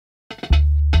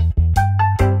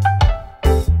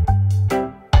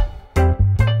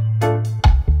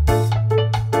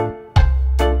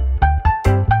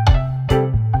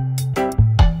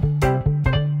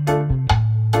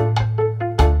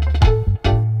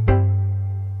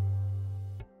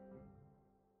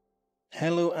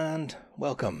Hello and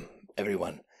welcome,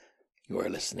 everyone. You are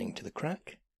listening to The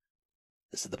Crack.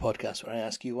 This is the podcast where I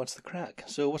ask you, what's the crack?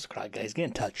 So, what's the crack, guys? Get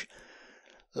in touch.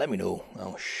 Let me know.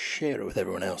 I'll share it with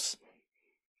everyone else.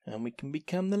 And we can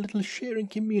become the little sharing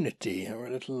community, or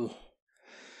a little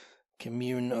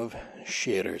commune of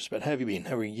sharers. But how have you been?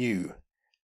 How are you,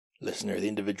 listener, the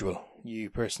individual, you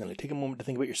personally? Take a moment to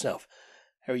think about yourself.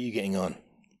 How are you getting on?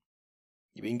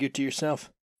 You being good to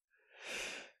yourself?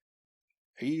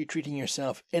 Are you treating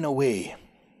yourself in a way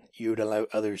you would allow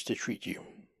others to treat you?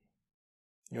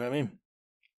 You know what I mean?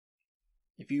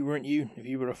 If you weren't you, if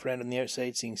you were a friend on the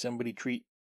outside seeing somebody treat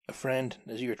a friend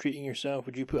as you were treating yourself,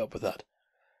 would you put up with that?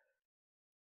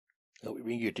 Hope you're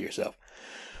being good to yourself.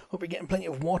 Hope you're getting plenty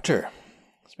of water,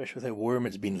 especially with how warm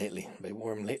it's been lately. By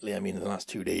warm lately, I mean in the last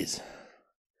 2 days.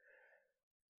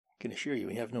 I can assure you,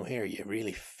 when you have no hair, you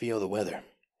really feel the weather.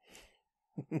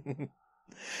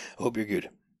 Hope you're good.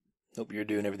 Hope you're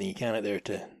doing everything you can out there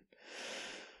to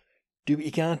do what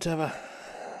you can to have a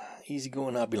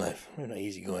easygoing, happy life. Maybe not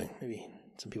easygoing. Maybe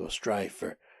some people strive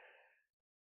for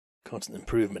constant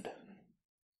improvement.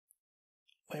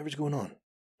 Whatever's going on.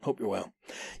 Hope you're well.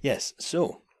 Yes,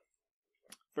 so,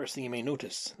 first thing you may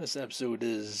notice, this episode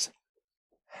is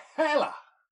hella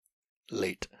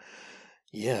late.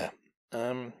 Yeah.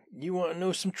 You want to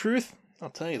know some truth?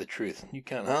 I'll tell you the truth. You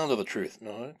can't handle the truth.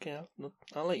 No, okay,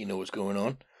 I'll let you know what's going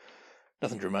on.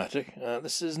 Nothing dramatic.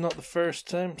 This is not the first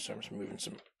time. Sorry, I'm just moving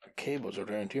some cables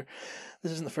around here.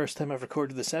 This isn't the first time I've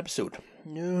recorded this episode.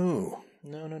 No.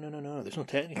 There's no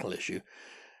technical issue.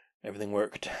 Everything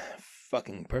worked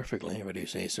fucking perfectly, if I do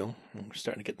say so. I'm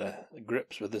starting to get the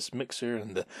grips with this mixer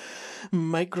and the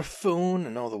microphone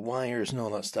and all the wires and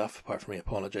all that stuff, apart from me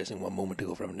apologising one moment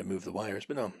ago for having to move the wires.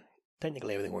 But no,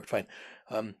 technically everything worked fine.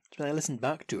 So when I listened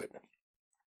back to it,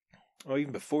 or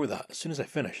even before that, as soon as I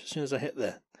hit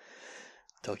the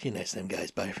talk to you next time, guys.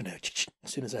 Bye for now.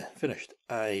 As soon as I finished,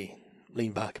 I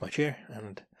leaned back in my chair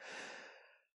and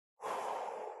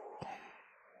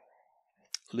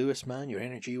Lewis, man, your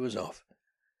energy was off.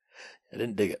 I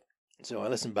didn't dig it. So I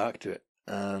listened back to it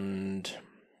and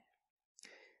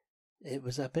it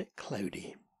was a bit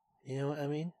cloudy. You know what I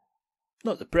mean?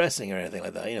 Not depressing or anything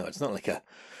like that. You know, it's not like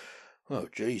oh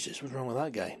Jesus, what's wrong with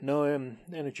that guy? No,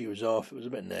 energy was off. It was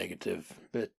a bit negative,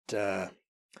 bit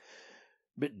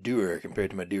dour compared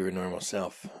to my dour normal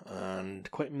self, and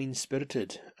quite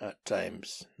mean-spirited at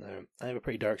times. Now, I have a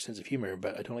pretty dark sense of humour,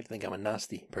 but I don't like to think I'm a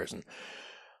nasty person.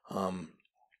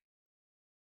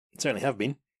 Certainly have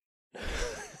been.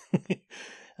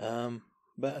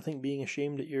 But I think being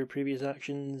ashamed at your previous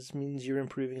actions means you're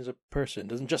improving as a person. It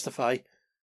doesn't justify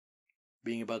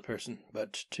being a bad person,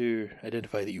 but to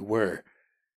identify that you were,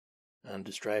 and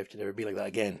to strive to never be like that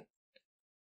again.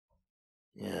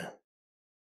 Yeah.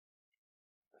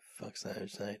 Fuck's that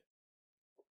outside?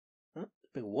 Oh,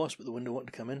 big wasp at the window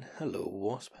wanting to come in. Hello,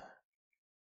 wasp.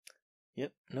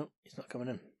 Yep, no, he's not coming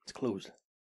in. It's closed.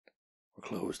 We're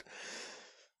closed.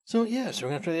 So yeah, so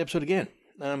we're gonna try the episode again.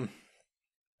 It's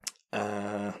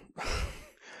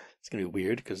gonna be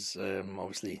weird because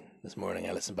obviously this morning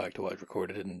I listened back to what I'd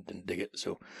recorded and didn't dig it.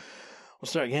 So we'll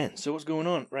start again. So what's going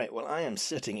on? Right. Well, I am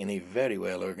sitting in a very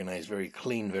well organized, very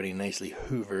clean, very nicely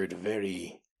hoovered,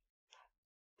 very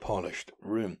polished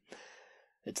room.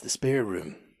 It's the spare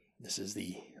room. This is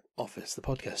the office, the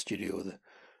podcast studio, the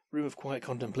room of quiet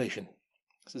contemplation.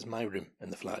 This is my room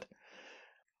in the flat.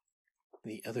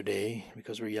 The other day,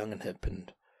 because we're young and hip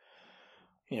and,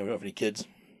 we don't have any kids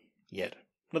yet.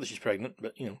 Not that she's pregnant,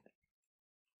 but,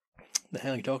 the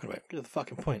hell are you talking about? Get to the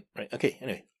fucking point. Right, okay,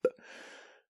 anyway.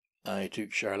 I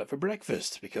took Charlotte for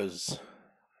breakfast because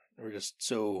we're just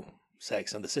so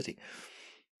Sex and the City.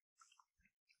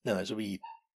 Now, so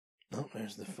oh,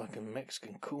 there's the fucking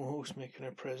Mexican co-host making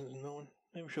her presence known.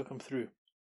 Maybe she'll come through.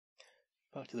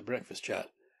 Back to the breakfast chat.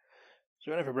 So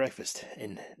we went out for breakfast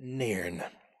in Nairn.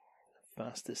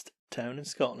 Fastest town in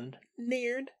Scotland.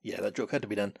 Nairn. Yeah, that joke had to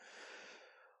be done.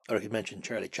 Or I could mention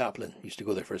Charlie Chaplin used to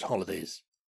go there for his holidays.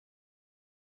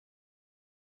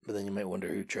 But then you might wonder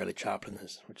who Charlie Chaplin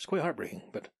is, which is quite heartbreaking,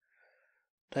 but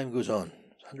time goes on.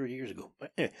 It's 100 years ago.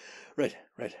 Anyway, right.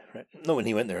 No, when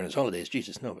he went there on his holidays,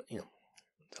 Jesus, no, but,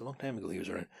 it's a long time ago he was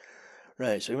around.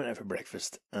 Right, so we went out for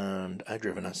breakfast, and I'd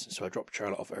driven us, so I dropped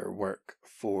Charlotte off at her work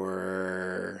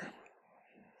for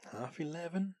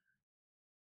 11:30?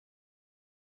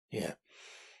 Yeah.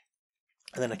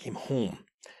 And then I came home.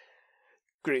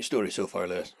 Great story so far,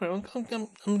 Lewis. Well,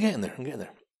 I'm getting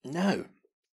there. Now,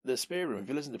 the spare room, if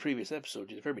you listen to the previous episode,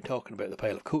 you've heard me talking about the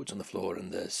pile of coats on the floor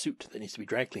and the suit that needs to be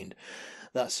dry cleaned.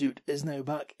 That suit is now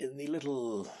back in the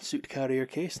little suit carrier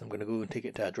case. I'm going to go and take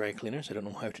it to a dry cleaner, so I don't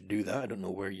know how to do that. I don't know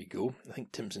where you go. I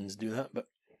think Timpsons do that, but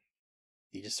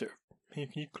you just sort of, hey,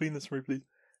 can you clean this for me, please?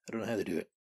 I don't know how they do it.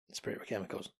 Spray it with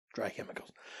chemicals, dry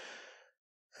chemicals.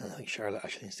 And I think Charlotte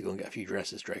actually needs to go and get a few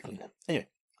dresses dry cleaned. Anyway,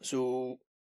 so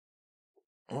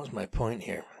what's my point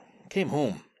here? Came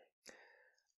home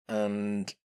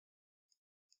and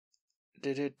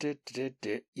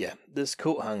yeah, this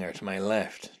coat hanger to my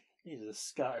left. He's a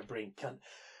scatterbrained cunt.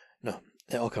 No,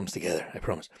 it all comes together, I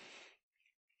promise.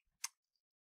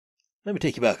 Let me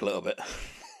take you back a little bit.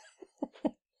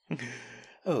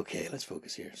 Okay, let's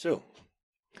focus here. So,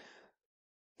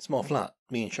 small flat,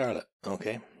 me and Charlotte.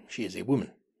 Okay, she is a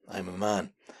woman. I'm a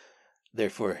man.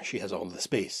 Therefore, she has all the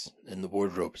space in the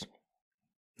wardrobes.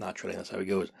 Naturally, that's how it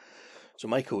goes. So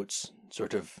my coats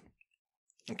sort of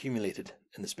accumulated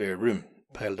in the spare room,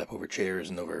 piled up over chairs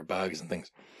and over bags and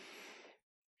things.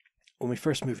 When we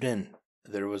first moved in,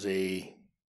 there was a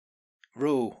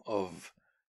row of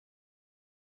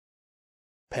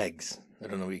pegs. I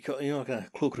don't know what you call it. You know, kind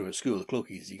of cloakroom at school, the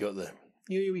cloakies. You got the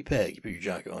your wee peg, you put your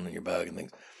jacket on in your bag and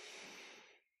things.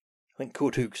 I think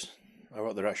coat hooks are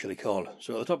what they're actually called.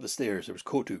 So at the top of the stairs, there was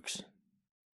coat hooks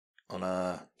on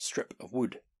a strip of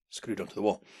wood screwed onto the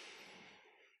wall.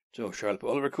 So Charlotte put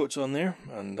all of her coats on there,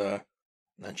 and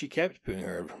she kept putting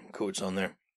her coats on there.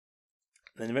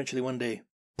 And then eventually one day,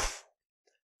 poof,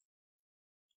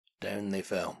 down they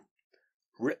fell,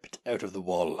 ripped out of the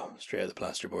wall, straight out of the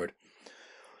plasterboard.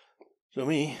 So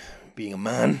me, being a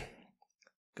man,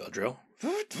 got a drill,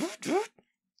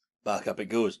 back up it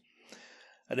goes.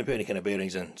 I didn't put any kind of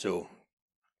bearings in, so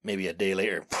maybe a day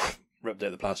later, poof, ripped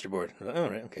out the plasterboard. I was like,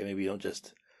 alright, okay, maybe you don't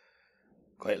just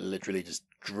quite literally just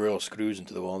drill screws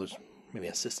into the wall. There's maybe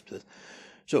a system to this.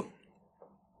 So,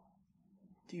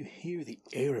 do you hear the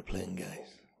aeroplane,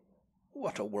 guys?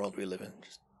 What a world we live in.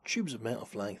 Just tubes of metal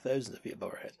flying thousands of feet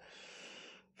above our heads.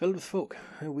 Filled with folk.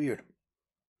 How weird.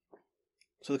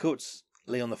 So the coats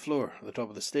lay on the floor at the top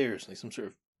of the stairs, like some sort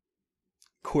of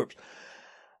corpse.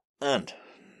 And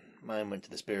mine went to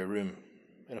the spare room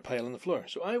in a pile on the floor.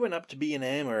 So I went up to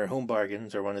B&M or Home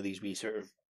Bargains or one of these wee sort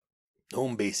of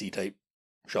home basey type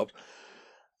shops,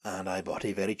 and I bought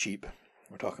a very cheap,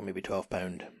 we're talking maybe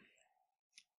 £12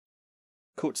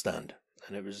 coat stand.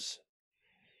 And it was,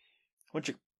 once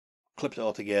you clipped it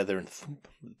all together and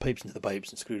the pipes into the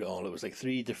pipes and screwed it all, it was like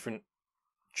 3 different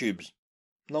tubes,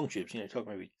 long tubes, you're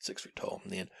talking maybe 6 foot tall in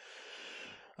the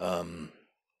end,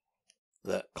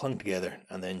 that clung together.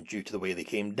 And then due to the way they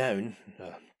came down,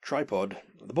 a tripod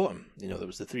at the bottom, there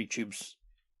was the 3 tubes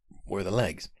were the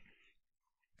legs.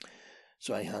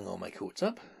 So I hung all my coats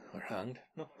up, or hung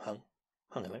it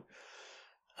out,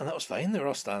 and that was fine. They were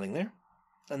all standing there.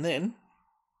 And then,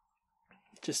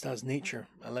 just as nature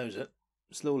allows it,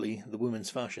 slowly the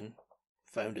woman's fashion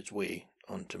found its way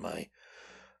onto my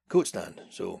coat stand.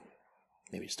 So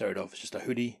maybe it started off as just a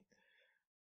hoodie,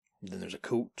 then there's a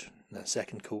coat, and then a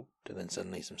second coat, and then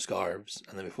suddenly some scarves.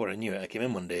 And then before I knew it, I came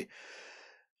in one day,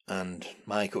 and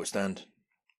my coat stand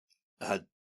had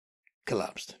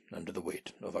collapsed under the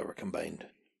weight of our combined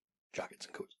jackets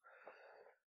and coats.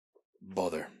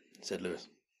 Bother, said Lewis,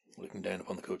 looking down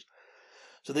upon the coats.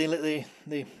 So they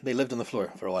lived on the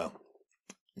floor for a while.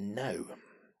 Now,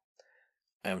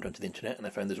 I went onto the internet and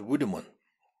I found this wooden one,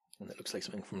 and it looks like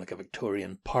something from like a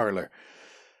Victorian parlour.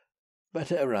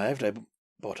 But it arrived, I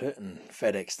bought it, and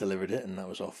FedEx delivered it, and that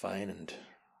was all fine. And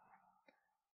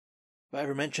have I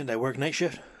ever mentioned I work night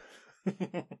shift?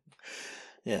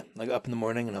 Yeah, I got up in the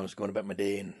morning and I was going about my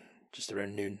day, and just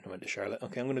around noon I went to Charlotte.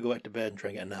 Okay, I'm going to go back to bed and try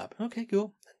and get a nap. Okay,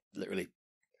 cool. Literally,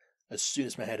 as soon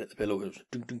as my head hit the pillow, it was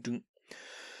dunk, dunk, dunk.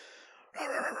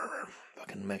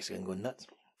 Fucking Mexican going nuts.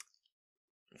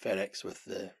 FedEx with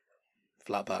the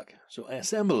flat pack. So I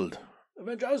assembled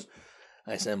Avengers.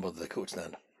 I assembled the coat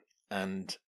stand,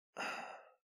 and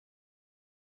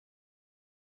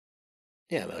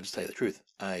yeah, I'll just tell you the truth.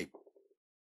 I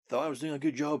thought I was doing a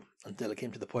good job until it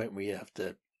came to the point where you have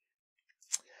to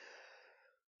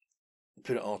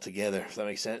put it all together, if that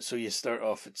makes sense. So you start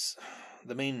off, it's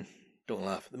the main, don't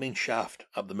laugh, the main shaft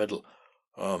up the middle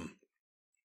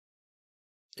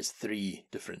is 3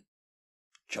 different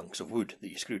chunks of wood that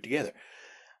you screw together.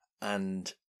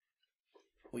 And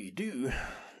what you do,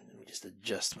 let me just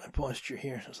adjust my posture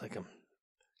here, so it's like I'm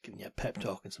giving you a pep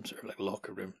talk in some sort of like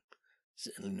locker room,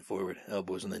 sitting leaning forward,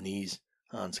 elbows on the knees,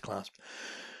 hands clasped.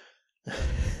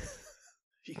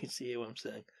 If you can see what I'm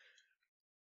saying.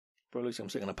 Probably looks like I'm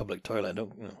sitting in a public toilet. I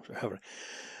don't, sort of hovering.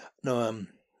 No,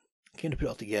 I came to put it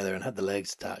all together and had the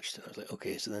legs attached. And I was like,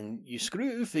 okay, so then you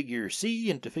screw figure C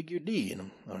into figure D. And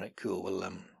I'm, all right, cool.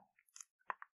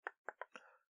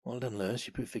 Well done, Lewis.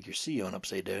 You put figure C on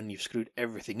upside down and you've screwed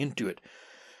everything into it.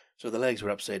 So the legs were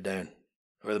upside down.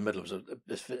 Or the middle was,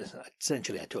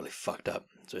 essentially, I totally fucked up.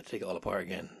 So I had to take it all apart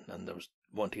again. And I was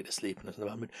wanting to get to sleep and I was in a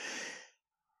bad mood.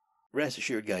 Rest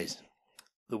assured, guys,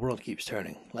 the world keeps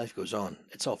turning. Life goes on.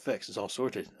 It's all fixed. It's all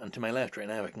sorted. And to my left right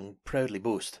now, I can proudly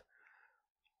boast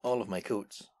all of my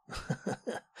coats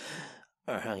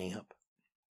are hanging up.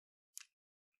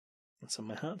 And some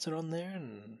of my hats are on there,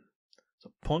 and it's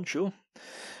a poncho.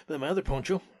 But my other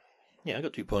poncho, yeah, I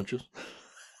got 2 ponchos.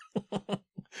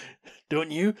 Don't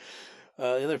you?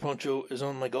 The other poncho is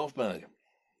on my golf bag.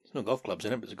 There's no golf clubs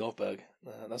in it, but it's a golf bag.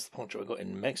 That's the poncho I got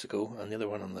in Mexico, and the other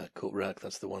one on the coat rack,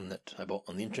 that's the one that I bought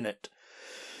on the internet.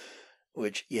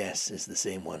 Which, yes, is the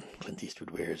same one Clint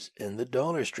Eastwood wears in the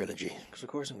Dollars trilogy. Because, of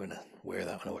course, I'm going to wear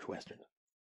that when I watch Westerns.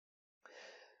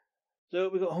 So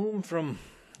we got home from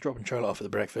dropping Charlotte off at the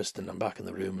breakfast, and I'm back in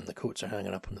the room, and the coats are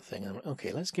hanging up on the thing. And I'm like,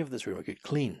 okay, let's give this room a good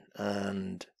clean.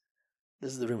 And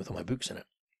this is the room with all my books in it.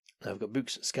 Now, I've got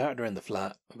books scattered around the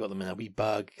flat. I've got them in a wee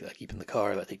bag that I keep in the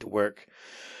car that I take to work.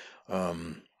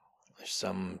 There's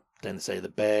some down the side of the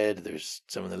bed. There's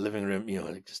some in the living room. You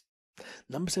know, like just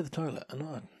none beside the toilet. I'm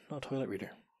not a toilet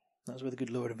reader. That's where the good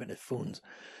Lord invented phones.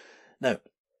 Now,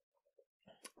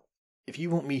 if you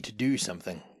want me to do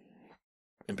something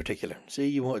in particular, say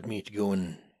you wanted me to go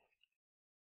and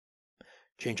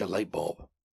change a light bulb,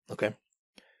 okay?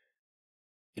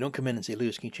 You don't come in and say,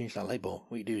 Lewis, can you change that light bulb?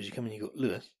 What you do is you come in and you go,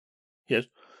 Lewis, yes?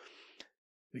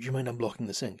 Would you mind unblocking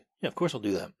the sink? Yeah, of course I'll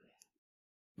do that.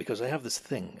 Because I have this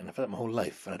thing, and I've had it my whole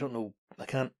life, and I don't know, I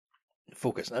can't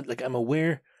focus. I'm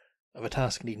aware of a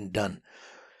task needing done.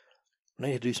 When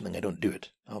I need to do something, I don't do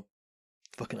it. I'll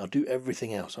do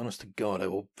everything else. Honest to God, I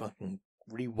will fucking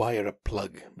rewire a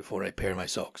plug before I pair my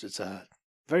socks. It's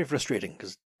very frustrating,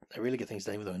 because I really get things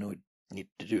done even though I know I need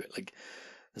to do it. Like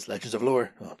this Legends of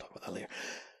Lore. I'll talk about that later.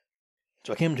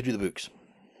 So I came to do the books.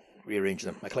 Rearrange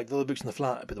them. I collected all the books in the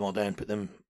flat, I put them all down, put them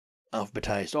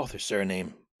alphabetized, author,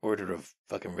 surname, order of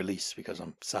fucking release, because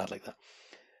I'm sad like that.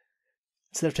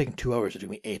 Instead of taking 2 hours, it took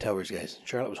me 8 hours, guys.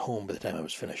 Charlotte was home by the time I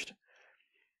was finished.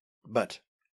 But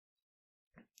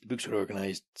the books are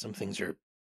organised. Some things are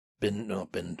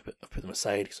not binned, but I've put them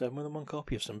aside because I have more than one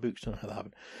copy of some books. Don't know how that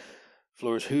happened.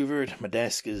 Floor's hoovered. My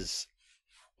desk is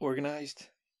organised.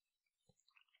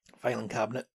 Filing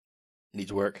cabinet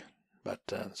needs work, but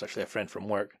it's actually a friend from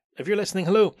work. If you're listening,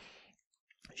 hello.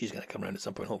 She's going to come around at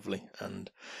some point, hopefully, and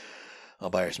I'll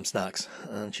buy her some snacks,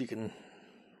 and she can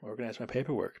organise my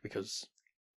paperwork, because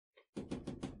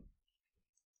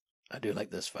I do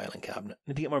like this filing cabinet. I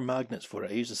need to get more magnets for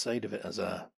it. I use the side of it as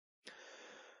a,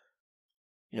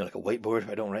 like a whiteboard.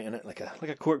 I don't write in it, like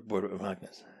a cork board with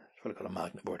magnets. It's what I call a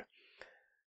magnet board.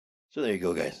 So there you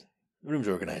go, guys. The room's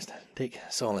organised. Take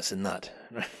solace in that.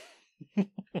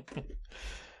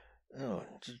 Oh,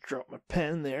 just dropped my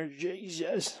pen there.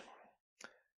 Jesus.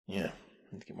 Yeah,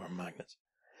 need to get more magnets.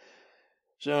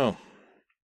 So,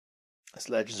 this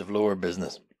Legends of Lore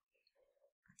business.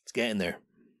 It's getting there.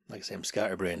 Like I say, I'm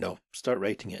scatterbrained. I'll start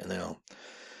writing it and then I'll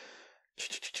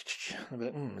be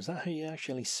like, is that how you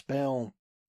actually spell,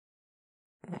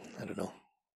 I don't know,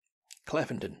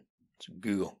 Cleffington? So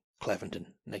Google Cleffington.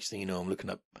 Next thing you know, I'm looking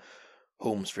up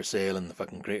homes for sale in the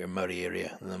fucking Greater Murray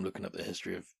area, and I'm looking up the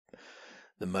history of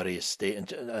the Murray estate,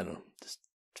 and I don't know, just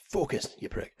focus, you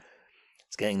prick.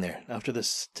 It's getting there. After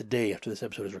this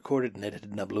episode is recorded and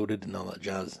edited and uploaded and all that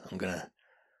jazz, I'm gonna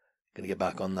get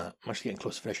back on that. I'm actually getting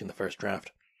close to finishing the first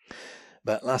draft.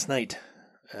 But last night,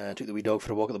 I took the wee dog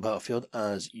for a walk at the battlefield,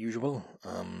 as usual.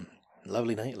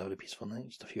 Lovely night, lovely peaceful night.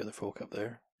 Just a few other folk up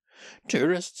there.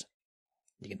 Tourists.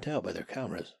 You can tell by their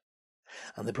cameras.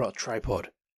 And they brought a tripod.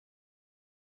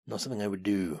 Not something I would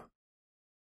do.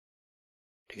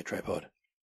 Take a tripod.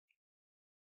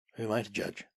 Who am I to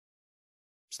judge?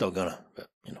 Still gonna, but,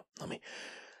 not me.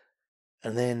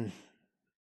 And then,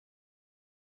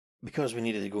 because we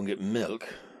needed to go and get milk,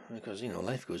 because,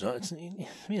 life goes on. It's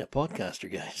being a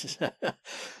podcaster, guys.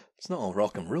 It's not all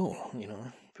rock and roll,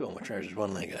 Put all my trousers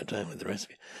one leg at a time with the rest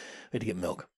of you. We had to get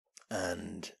milk.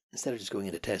 And instead of just going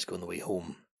into Tesco on the way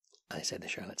home, I said to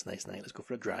Charlotte, it's a nice night, let's go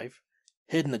for a drive.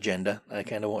 Hidden agenda, I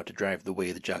kind of wanted to drive the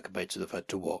way the Jacobites would have had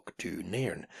to walk to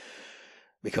Nairn.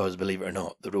 Because, believe it or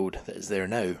not, the road that is there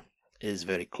now is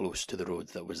very close to the road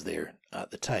that was there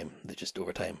at the time. They just,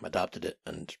 over time, adapted it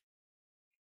and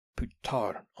put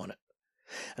tar on it.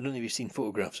 I don't know if you've seen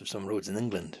photographs of some roads in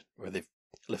England where they've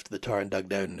lifted the tar and dug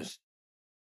down, and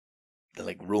they're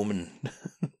like Roman,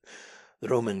 the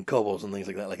Roman cobbles and things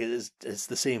like that. Like, it's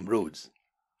the same roads,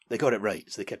 They got it right,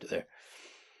 so they kept it there.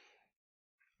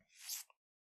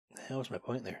 The hell was my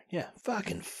point there? Yeah,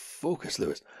 fucking focus,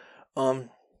 Lewis. So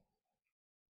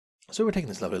we're taking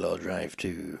this lovely little drive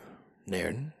to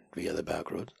Nairn via the back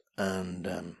road, and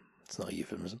it's not a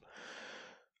euphemism.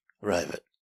 Arrive at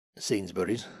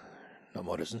Sainsbury's, not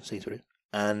Morrison, Sainsbury's,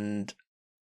 and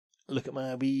look at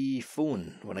my wee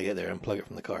phone when I get there and plug it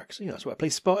from the car. Because, that's what I play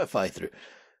Spotify through.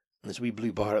 And there's a wee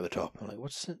blue bar at the top. I'm like,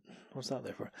 what's that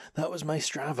there for? That was my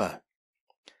Strava.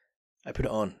 I put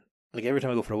it on. Like, every time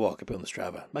I go for a walk, I put on the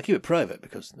Strava. I keep it private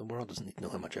because the world doesn't need to know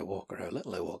how much I walk or how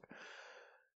little I walk.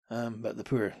 But the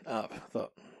poor app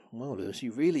thought, well, Lewis,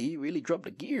 you really dropped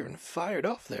a gear and fired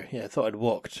off there. Yeah, I thought I'd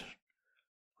walked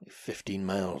like 15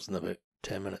 miles in about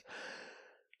 10 minutes.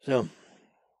 So,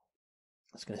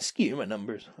 that's going to skew my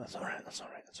numbers. That's all right.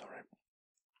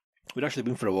 We'd actually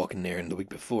been for a walk in there in the week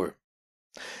before.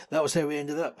 That was how we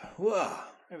ended up. Wow,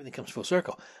 everything comes full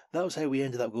circle. That was how we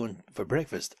ended up going for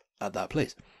breakfast at that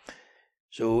place.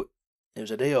 So, it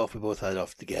was a day off we both had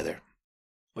off together,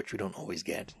 which we don't always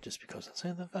get, just because that's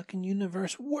how the fucking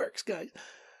universe works, guys.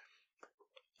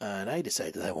 And I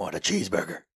decided I want a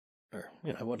cheeseburger. Or,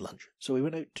 I want lunch. So we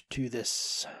went out to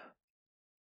this...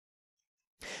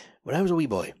 When I was a wee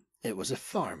boy, it was a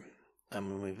farm. And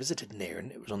when we visited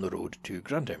Nairn, it was on the road to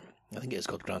Grantham. I think it is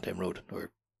called Grantham Road,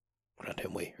 or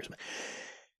Grantham Way, or something.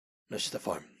 No, it's just a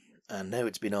farm. And now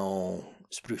it's been all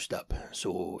spruced up,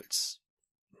 so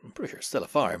I'm pretty sure it's still a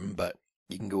farm, but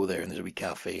you can go there and there's a wee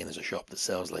cafe and there's a shop that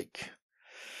sells, like,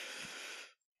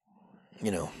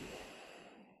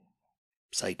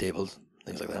 side tables,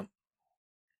 things like that.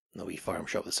 A wee farm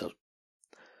shop that sells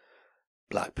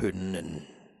black pudding and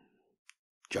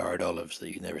jarred olives that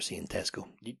you can never see in Tesco.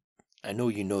 I know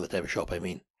you know the type of shop I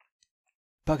mean.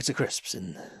 Packets of crisps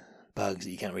in bags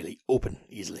that you can't really open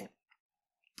easily.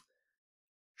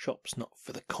 Shops not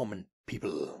for the common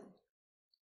people.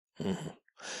 Mm-hmm.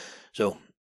 So,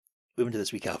 we went to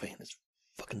this wee cafe. It's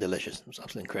fucking delicious. It was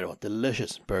absolutely incredible.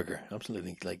 Delicious burger.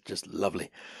 Absolutely, just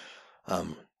lovely.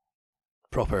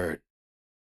 Proper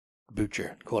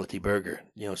butcher quality burger.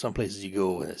 Some places you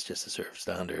go and it's just a sort of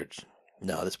standard.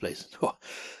 No, this place,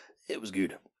 it was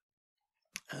good.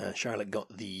 Charlotte got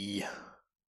the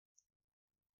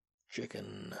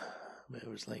chicken. It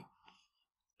was like,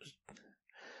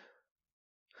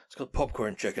 it's called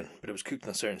popcorn chicken, but it was cooked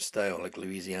in a certain style, like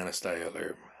Louisiana style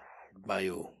or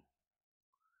Bayou.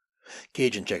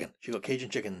 Cajun chicken. She got Cajun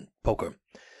chicken popcorn,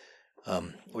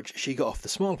 which she got off the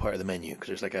small part of the menu because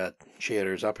there's like a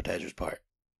sharers appetizers part.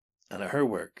 And at her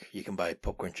work, you can buy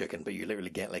popcorn chicken, but you literally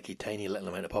get like a tiny little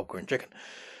amount of popcorn chicken,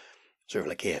 sort of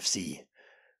like KFC.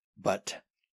 But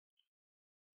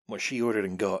what she ordered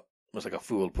and got was like a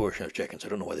full portion of chicken, so I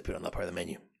don't know why they put it on that part of the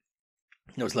menu.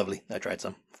 It was lovely. I tried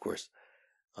some, of course.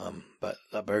 But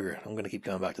that burger, I'm going to keep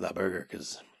going back to that burger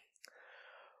because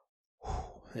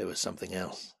it was something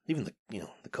else. Even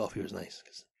the coffee was nice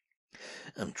because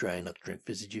I'm trying not to drink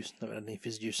fizzy juice. I've had any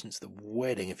fizzy juice since the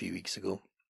wedding a few weeks ago.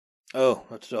 Oh,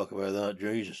 let's talk about that.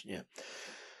 Jesus, yeah.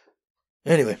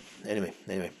 Anyway.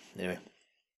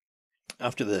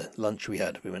 After the lunch we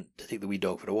had, we went to take the wee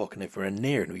dog for a walk, and if we're in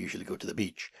Nairn, we usually go to the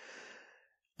beach.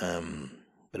 But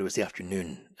it was the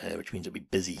afternoon, which means it'll be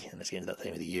busy, and it's getting to that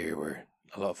time of the year where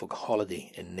a lot of folk holiday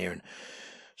in Nairn.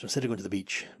 So instead of going to the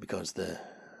beach, because the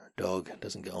dog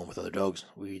doesn't get on with other dogs,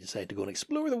 we decided to go and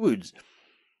explore the woods.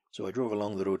 So I drove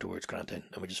along the road towards Grantham,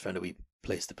 and we just found a wee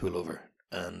place to pull over.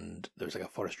 And there was like a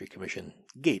Forestry Commission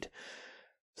gate.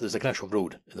 So there's like an actual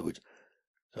road in the woods.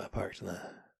 So I parked in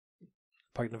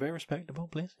a very respectable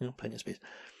place, plenty of space.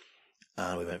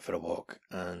 And we went for a walk,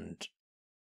 and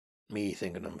me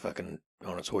thinking I'm fucking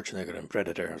Arnold Schwarzenegger and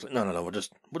Predator, I was like, no, we'll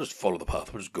just follow the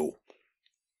path, we'll just go.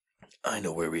 I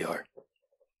know where we are.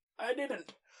 I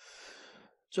didn't.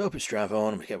 So I put Strava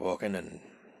on, and we kept walking, and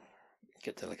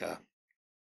get to like a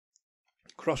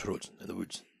crossroads in the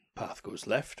woods. Path goes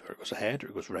left, or it goes ahead, or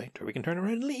it goes right, or we can turn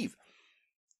around and leave.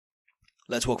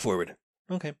 Let's walk forward.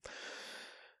 Okay.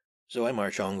 So I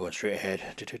march on, going straight ahead.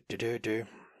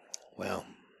 Well,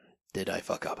 did I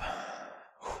fuck up?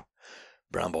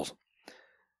 Brambles.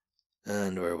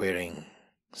 And we're wearing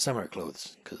summer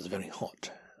clothes, because it's very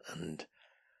hot, and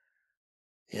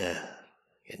yeah,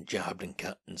 getting jabbed and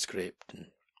cut and scraped, and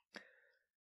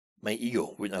my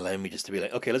ego wouldn't allow me just to be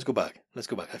like, okay, let's go back, I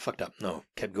fucked up. No,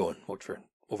 kept going, walked for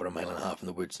over a mile and a half in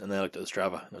the woods, and then I looked at the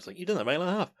Strava, and I was like, you done a mile and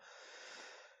a half?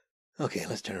 Okay,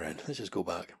 let's turn around, let's just go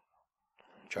back.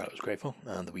 Charlotte was grateful,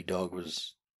 and the wee dog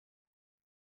was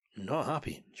not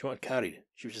happy. She wanted carried.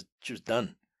 She was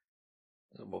done.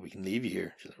 I said, well, we can leave you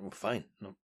here. She's like, well, fine.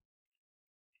 No.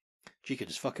 She could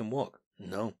just fucking walk.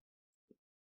 No.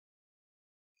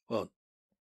 Well,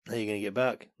 How are you going to get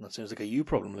back? That sounds like a you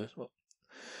problem, Lewis. Well,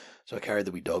 so I carried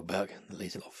the wee dog back, the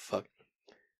lazy little fuck.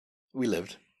 We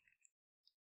lived.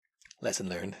 Lesson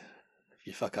learned. If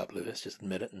you fuck up, Lewis, just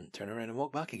admit it and turn around and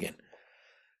walk back again.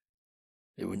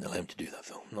 They wouldn't allow him to do that,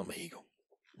 though. Not my ego.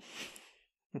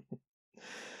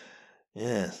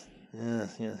 Yes. So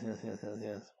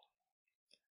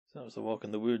that was the walk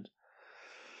in the woods.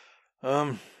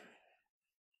 Now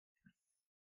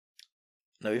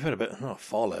we've had a bit, not a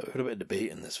fallout, we've had a bit of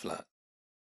debate in this flat.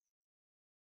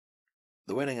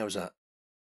 The wedding I was at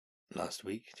last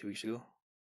week, 2 weeks ago.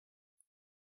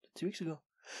 2 weeks ago?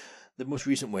 The most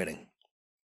recent wedding.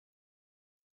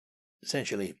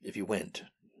 Essentially, if you went,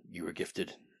 you were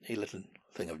gifted a little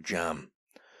thing of jam.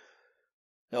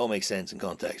 It all makes sense in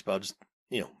context, but I'll just,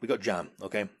 we got jam,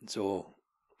 okay? So,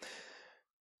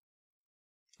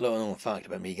 little known fact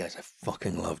about me, guys, I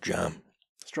fucking love jam.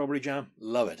 Strawberry jam,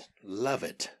 love it. Love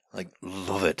it. Like,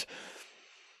 love it.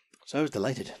 So I was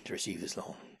delighted to receive this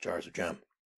little jars of jam.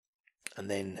 And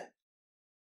then,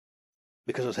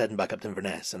 because I was heading back up to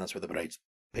Inverness, and that's where the bride's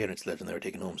parents lived, and they were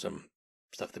taking home some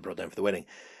stuff they brought down for the wedding,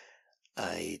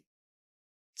 I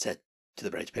said to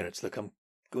the bride's parents, look, I'm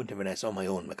going to Inverness on my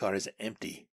own. My car is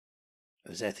empty. If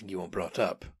there's anything you want brought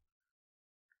up,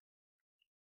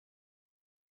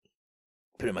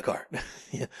 put it in my car.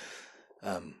 Yeah.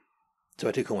 So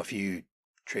I took home a few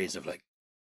trays of like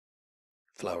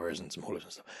flowers and some holers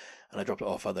and stuff, and I dropped it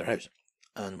off at their house.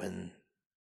 And when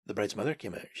the bride's mother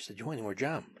came out, she said, "Do you want any more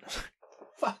jam?" And I was like,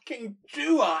 "Fucking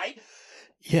do I?"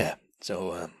 Yeah.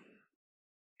 So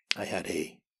I had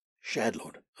a shed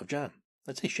load of jam.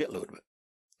 I'd say shitload, but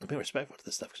I'm being respectful to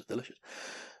this stuff because it's delicious.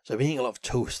 So I've been eating a lot of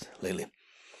toast lately.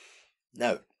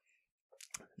 Now,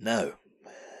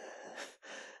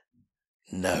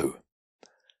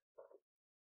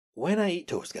 when I eat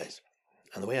toast, guys,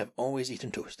 and the way I've always eaten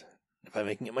toast, if I'm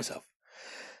making it myself,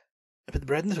 I put the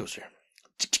bread in the toaster.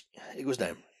 It goes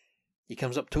down. It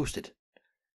comes up toasted.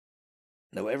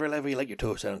 Now, whatever level you like your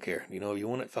toast, I don't care. You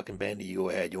want it fucking bendy, you go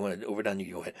ahead. You want it overdone,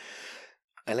 you go ahead.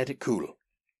 I let it cool.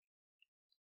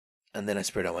 And then I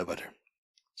spread out my butter.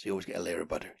 So you always get a layer of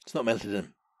butter. It's not melted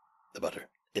in the butter.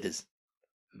 It is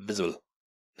visible.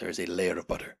 There is a layer of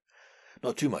butter.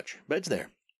 Not too much, but it's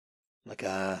there. Like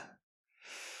a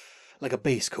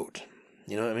base coat.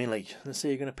 You know what I mean? Like, let's say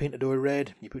you're going to paint a door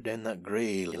red, you put down that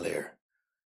grey layer.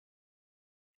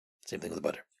 Same thing with the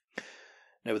butter.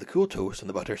 Now with the cool toast and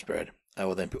the butter spread, I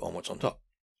will then put on what's on top,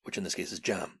 which in this case is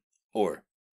jam. Or,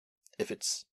 if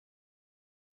it's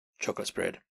chocolate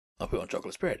spread, I'll put on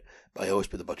chocolate spread. But I always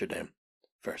put the butter down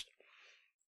first.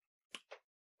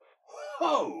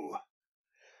 Whoa!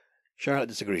 Charlotte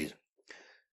disagrees.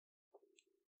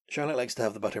 Charlotte likes to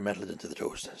have the butter melted into the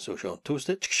toast. So she'll toast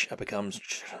it, it becomes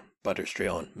butter straight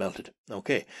on, melted.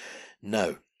 Okay.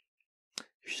 Now,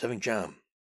 if she's having jam,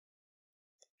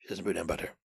 she doesn't put down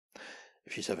butter.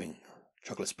 If she's having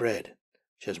chocolate spread,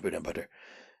 she doesn't put down butter.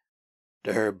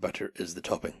 To her, butter is the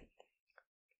topping.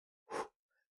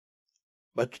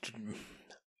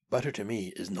 Butter to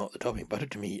me is not the topping. Butter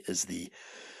to me is the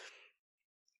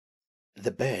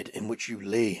bed in which you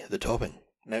lay the topping.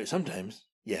 Now, sometimes,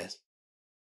 yes,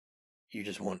 you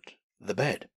just want the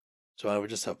bed. So I would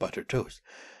just have buttered toast.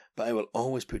 But I will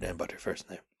always put down butter first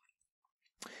now.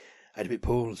 I had to put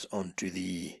polls onto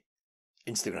the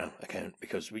Instagram account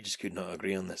because we just could not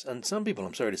agree on this. And some people,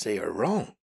 I'm sorry to say, are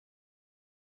wrong.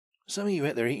 Some of you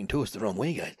out there eating toast the wrong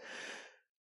way, guys.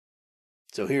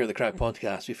 So here at the Crack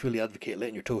Podcast, we fully advocate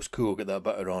letting your toast cool, get that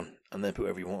butter on, and then put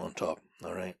whatever you want on top.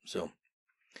 Alright, so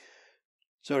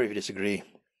sorry if you disagree.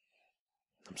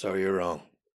 I'm sorry you're wrong.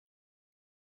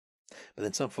 But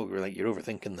then some folk were like, you're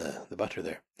overthinking the butter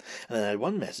there. And then I had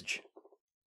one message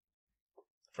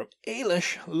from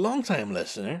Ailish, long-time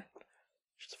listener.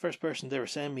 She's the first person to ever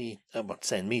send the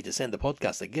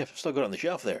podcast a gift. I've still got it on the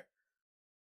shelf there.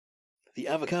 The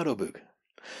avocado book.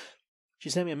 She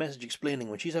sent me a message explaining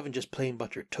when she's having just plain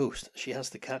buttered toast, she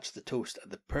has to catch the toast at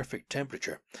the perfect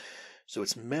temperature. So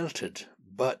it's melted,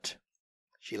 but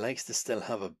she likes to still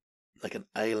have an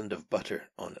island of butter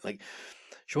on it. Like,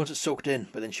 she wants it soaked in,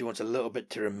 but then she wants a little bit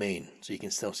to remain, so you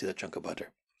can still see that chunk of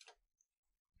butter.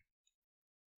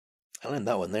 I'll end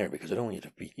that one there because I don't want you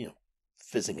to be,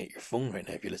 fizzing at your phone right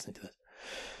now if you're listening to this.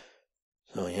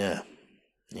 So yeah.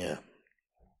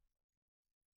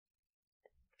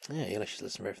 Yeah, Ailish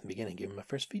listened right from the beginning, gave me my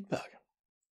first feedback.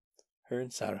 Her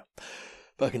and Sarah.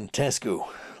 Back in Tesco,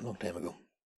 a long time ago.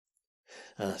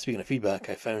 Speaking of feedback,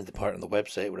 I found the part on the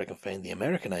website where I can find the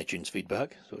American iTunes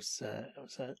feedback. So it's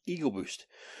an ego boost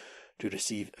to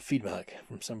receive feedback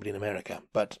from somebody in America.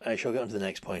 But I shall get on to the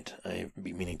next point I've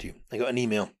been meaning to. I got an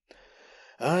email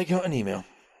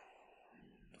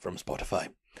from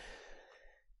Spotify.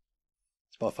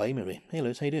 Spotify emailed me, "Hey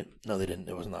Lewis, how you doing?" No, they didn't.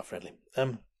 It wasn't that friendly.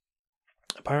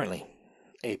 Apparently,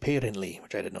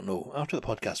 which I did not know, after the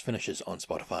podcast finishes on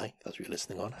Spotify, that's what you're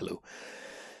listening on, hello,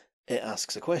 it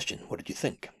asks a question. What did you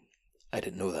think? I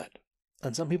didn't know that.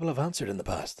 And some people have answered in the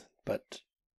past, but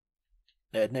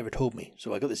they had never told me.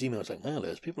 So I got this email saying,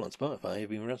 "There's people on Spotify who've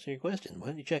been answering your question. Why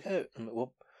don't you check out?" I'm like,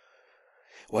 "Well,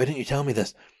 why didn't you tell me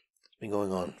this?" It's been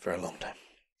going on for a long time.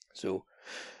 So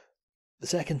the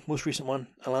second, most recent one,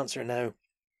 I'll answer now.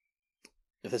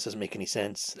 If this doesn't make any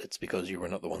sense, it's because you were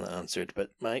not the one that answered. But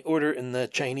my order in the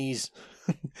Chinese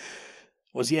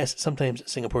was, yes,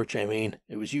 sometimes Singapore chow mein.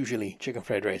 It was usually chicken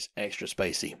fried rice, extra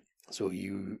spicy. So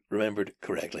you remembered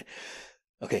correctly.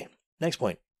 Okay, next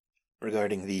point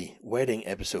regarding the wedding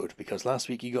episode. Because last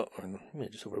week you got, or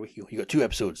just over a week ago, you got 2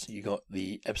 episodes. You got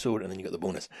the episode and then you got the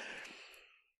bonus.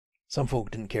 Some folk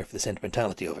didn't care for the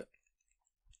sentimentality of it.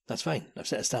 That's fine. I've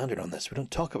set a standard on this. We don't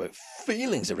talk about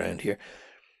feelings around here.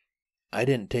 I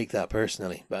didn't take that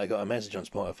personally, but I got a message on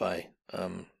Spotify.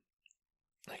 I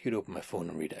could open my phone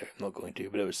and read it out. I'm not going to,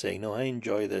 but it was saying, "No, I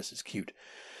enjoy this. It's cute."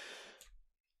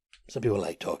 Some people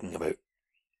like talking about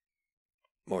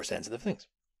more sensitive things.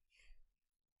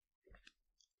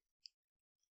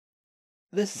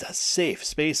 This is a safe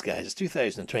space, guys. It's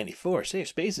 2024. Safe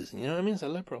spaces. You know what I mean? It's a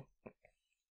liberal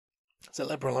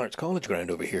arts college ground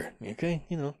over here. Okay?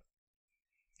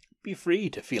 Be free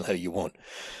to feel how you want.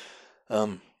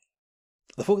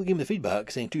 The folk that gave me the feedback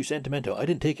saying too sentimental, I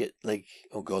didn't take it like,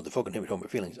 oh god, the folk can hear me talking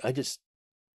about feelings. I just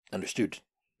understood.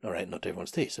 Alright, not to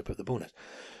everyone's taste. I put the bonus.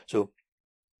 So,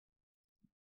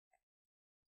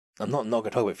 I'm not going to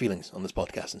talk about feelings on this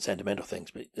podcast and sentimental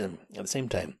things, but at the same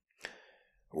time,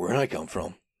 where I come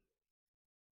from,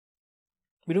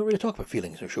 we don't really talk about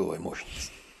feelings or show emotions.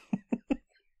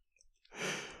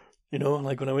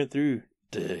 Like when I went through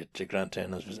to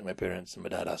Grantown, I was visiting my parents, and my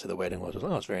dad asked how the wedding was. I was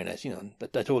like, "Oh, it's very nice." I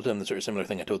told him the sort of similar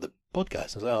thing I told the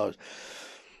podcast. I was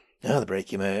like, the break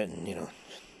came out, and,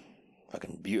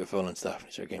 fucking beautiful and stuff. And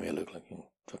he sort of gave me a look like,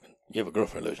 fucking, you have a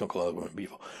girlfriend, Lewis, don't call that woman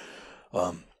beautiful.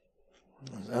 And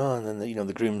then,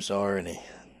 the groom saw her, and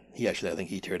he actually, I think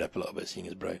he teared up a little bit seeing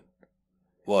his bride.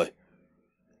 Why?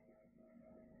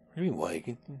 What do you mean,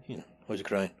 why? Why was he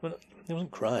crying? Well, he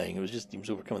wasn't crying, it was just, he was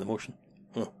overcome with emotion.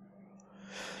 Huh.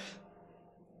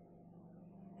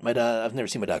 My dad, I've never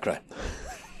seen my dad cry.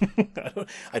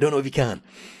 I don't know if he can.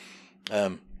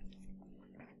 I've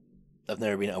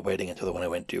never been at a wedding until the one I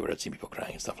went to where I'd seen people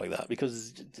crying and stuff like that,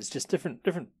 because it's just different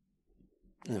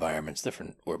environments,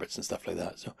 different orbits and stuff like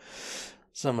that. So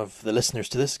some of the listeners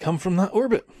to this come from that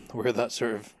orbit where that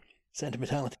sort of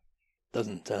sentimentality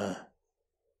doesn't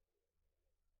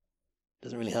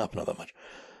really happen all that much.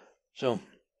 So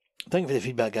thank you for the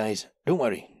feedback, guys. Don't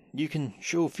worry, you can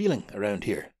show feeling around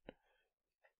here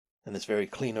in this very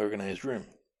clean, organised room.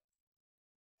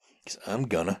 Because I'm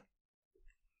gonna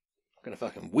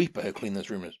fucking weep at how clean this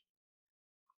room is.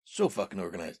 So fucking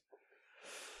organised.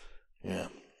 Yeah.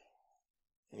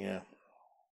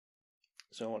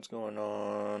 So what's going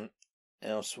on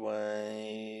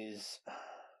elsewise?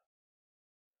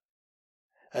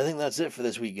 I think that's it for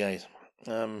this week, guys.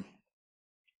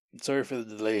 Sorry for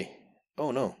the delay. Oh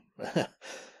no. Got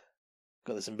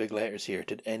this in big letters here.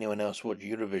 Did anyone else watch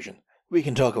Eurovision? We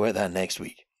can talk about that next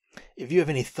week. If you have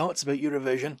any thoughts about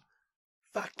Eurovision,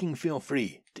 fucking feel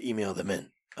free to email them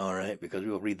in. Alright, because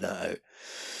we'll read that out.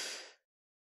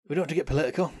 We don't have to get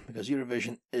political, because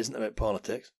Eurovision isn't about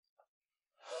politics.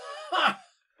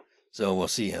 So we'll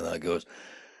see how that goes.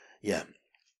 Yeah.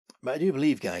 But I do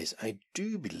believe, guys, in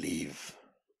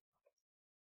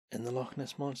the Loch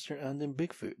Ness Monster and in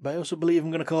Bigfoot. But I also believe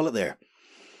I'm going to call it there.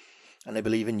 And I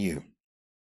believe in you.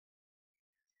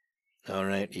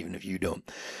 Alright, even if you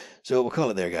don't. So we'll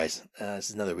call it there, guys. This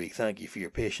is another week. Thank you for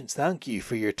your patience. Thank you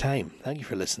for your time. Thank you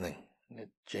for listening. It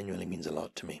genuinely means a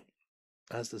lot to me.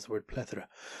 As does the word plethora.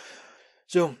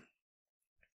 So,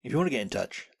 if you want to get in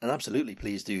touch, and absolutely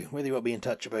please do, whether you want to be in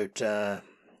touch about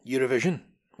Eurovision,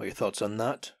 what your thoughts on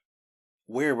that,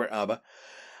 where we're ABBA,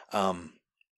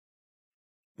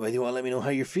 whether you want to let me know how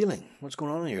you're feeling, what's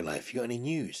going on in your life, you got any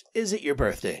news, is it your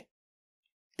birthday?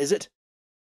 Is it?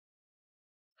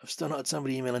 I've still not had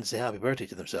somebody email in to say happy birthday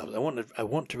to themselves. I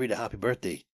want to read a happy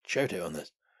birthday shout out on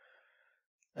this.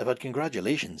 I've had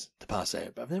congratulations to pass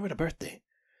out, but I've never had a birthday.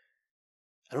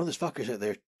 I know there's fuckers out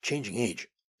there changing age.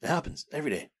 It happens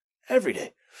every day. Every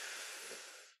day.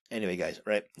 Anyway, guys,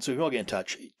 right. So if you want to get in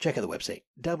touch, check out the website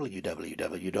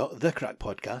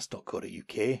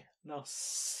www.thecrackpodcast.co.uk. Now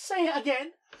say it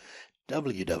again.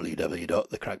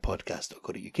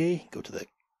 www.thecrackpodcast.co.uk. Go to the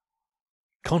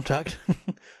contact.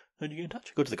 How do you get in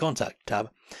touch? Go to the contact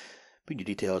tab. put your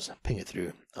details, ping it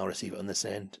through. I'll receive it on this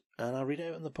end, and I'll read it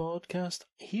out on the podcast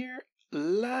here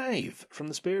live from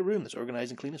the spare room that's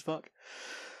organised and clean as fuck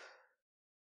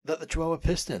that the Chihuahua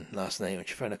pissed in last night when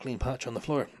she found a clean patch on the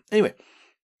floor. Anyway,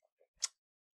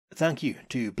 thank you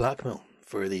to Blackmill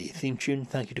for the theme tune.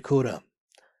 Thank you to Coda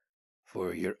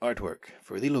for your artwork,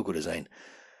 for the logo design.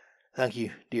 Thank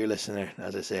you, dear listener,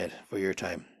 as I said, for your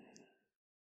time.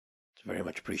 It's very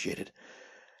much appreciated.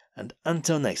 And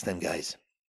until next time, guys,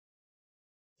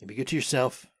 be good to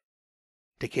yourself.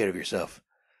 Take care of yourself.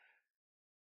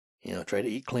 Try to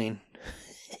eat clean.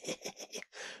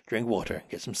 Drink water.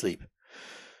 Get some sleep.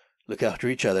 Look after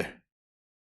each other.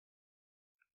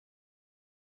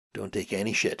 Don't take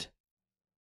any shit.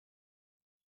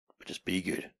 But just be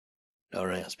good.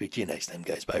 Alright, I'll speak to you next time,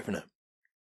 guys. Bye for now.